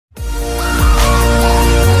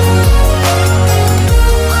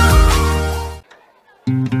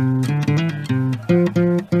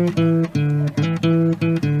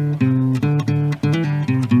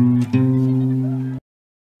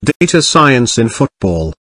Data science in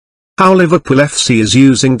football. How Liverpool FC is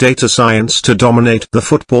using data science to dominate the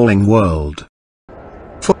footballing world.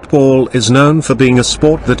 Football is known for being a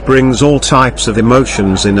sport that brings all types of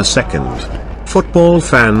emotions in a second. Football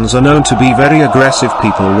fans are known to be very aggressive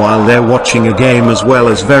people while they're watching a game, as well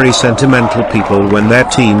as very sentimental people when their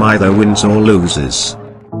team either wins or loses.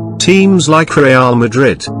 Teams like Real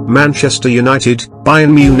Madrid, Manchester United,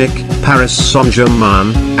 Bayern Munich, Paris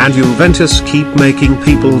Saint-Germain, and Juventus keep making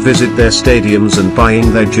people visit their stadiums and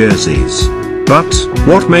buying their jerseys. But,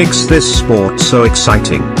 what makes this sport so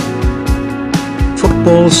exciting?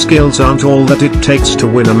 Football skills aren't all that it takes to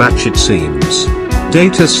win a match, it seems.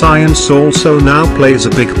 Data science also now plays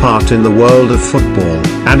a big part in the world of football,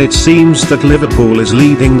 and it seems that Liverpool is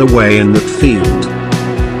leading the way in that field.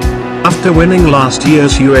 After winning last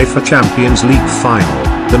year's UEFA Champions League final,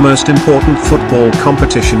 the most important football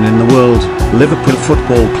competition in the world, Liverpool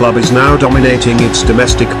Football Club is now dominating its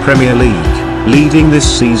domestic Premier League, leading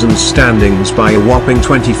this season's standings by a whopping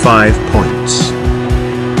 25 points.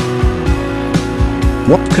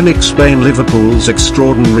 What can explain Liverpool's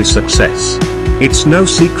extraordinary success? It's no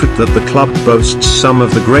secret that the club boasts some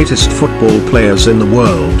of the greatest football players in the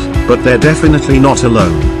world, but they're definitely not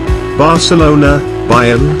alone. Barcelona,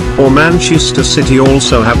 Bayern, or Manchester City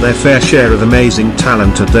also have their fair share of amazing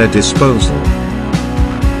talent at their disposal.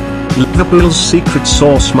 Liverpool's secret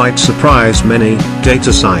sauce might surprise many: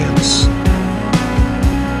 data science.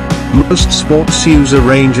 Most sports use a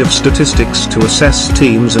range of statistics to assess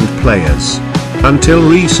teams and players. Until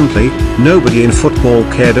recently, nobody in football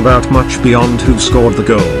cared about much beyond who scored the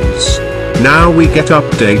goals. Now we get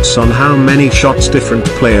updates on how many shots different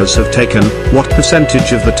players have taken, what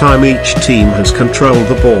percentage of the time each team has controlled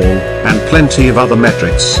the ball, and plenty of other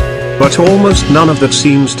metrics. But almost none of that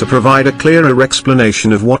seems to provide a clearer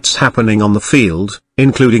explanation of what's happening on the field,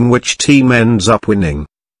 including which team ends up winning.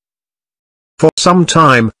 For some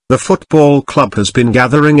time, the football club has been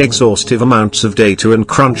gathering exhaustive amounts of data and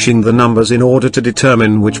crunching the numbers in order to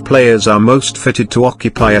determine which players are most fitted to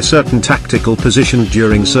occupy a certain tactical position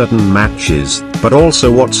during certain matches, but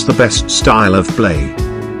also what's the best style of play.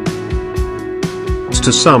 It's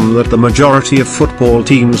to some that the majority of football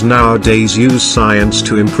teams nowadays use science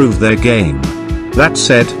to improve their game. That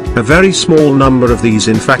said, a very small number of these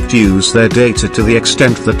in fact use their data to the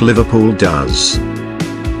extent that Liverpool does.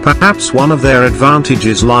 Perhaps one of their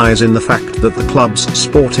advantages lies in the fact that the club's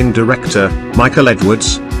sporting director, Michael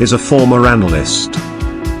Edwards, is a former analyst.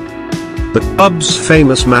 The club's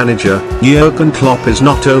famous manager, Jurgen Klopp, is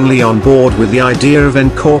not only on board with the idea of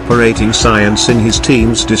incorporating science in his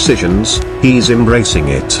team's decisions, he's embracing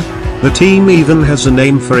it. The team even has a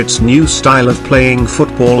name for its new style of playing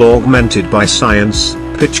football augmented by science: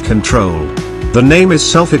 pitch control. The name is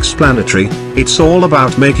self-explanatory: it's all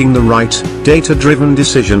about making the right, data-driven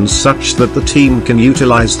decisions such that the team can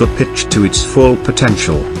utilize the pitch to its full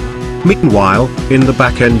potential. Meanwhile, in the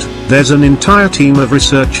back end, there's an entire team of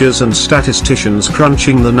researchers and statisticians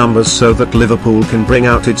crunching the numbers so that Liverpool can bring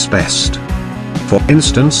out its best. For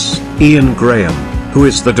instance, Ian Graham, who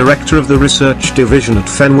is the director of the research division at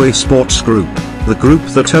Fenway Sports Group, the group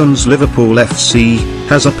that owns Liverpool FC,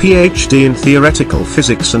 has a PhD in theoretical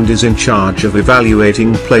physics and is in charge of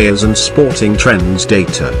evaluating players and sporting trends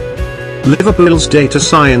data. Liverpool's data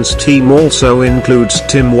science team also includes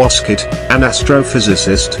Tim Woskett, an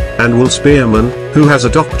astrophysicist, and Will Spearman, who has a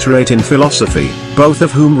doctorate in philosophy, both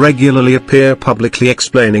of whom regularly appear publicly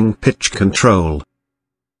explaining pitch control.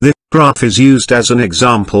 This graph is used as an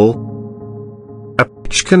example. A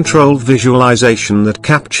pitch-controlled visualization that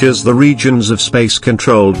captures the regions of space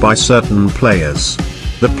controlled by certain players.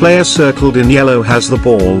 The player circled in yellow has the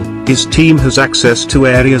ball, his team has access to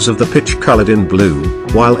areas of the pitch colored in blue,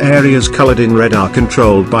 while areas colored in red are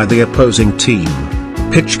controlled by the opposing team.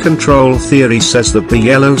 Pitch control theory says that the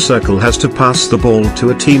yellow circle has to pass the ball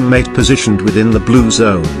to a teammate positioned within the blue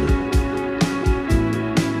zone.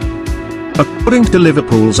 According to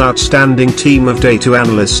Liverpool's outstanding team of data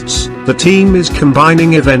analysts, the team is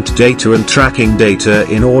combining event data and tracking data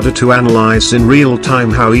in order to analyze in real time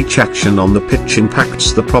how each action on the pitch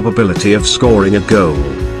impacts the probability of scoring a goal.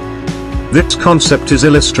 This concept is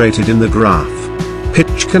illustrated in the graph.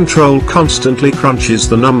 Pitch control constantly crunches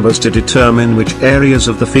the numbers to determine which areas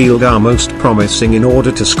of the field are most promising in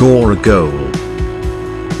order to score a goal.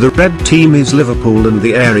 The red team is Liverpool, and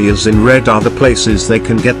the areas in red are the places they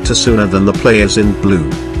can get to sooner than the players in blue.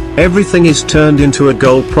 Everything is turned into a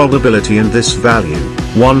goal probability, and this value,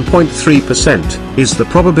 1.3%, is the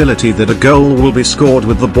probability that a goal will be scored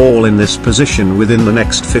with the ball in this position within the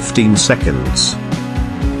next 15 seconds.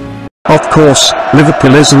 Of course,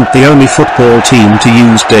 Liverpool isn't the only football team to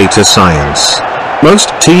use data science.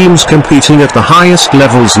 Most teams competing at the highest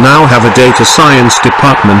levels now have a data science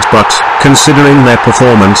department, but, considering their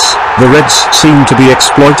performance, the Reds seem to be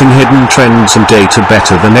exploiting hidden trends and data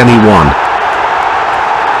better than anyone.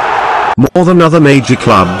 More than other major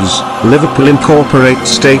clubs, Liverpool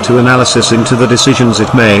incorporates data analysis into the decisions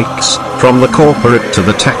it makes, from the corporate to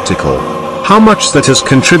the tactical. How much that has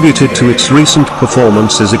contributed to its recent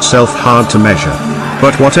performance is itself hard to measure.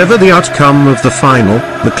 But whatever the outcome of the final,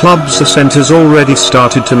 the club's ascent has already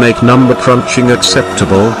started to make number crunching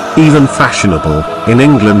acceptable, even fashionable, in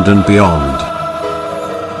England and beyond.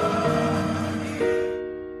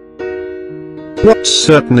 What's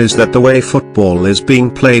certain is that the way football is being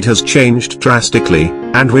played has changed drastically,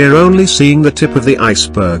 and we're only seeing the tip of the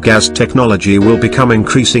iceberg as technology will become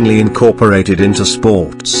increasingly incorporated into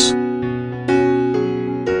sports.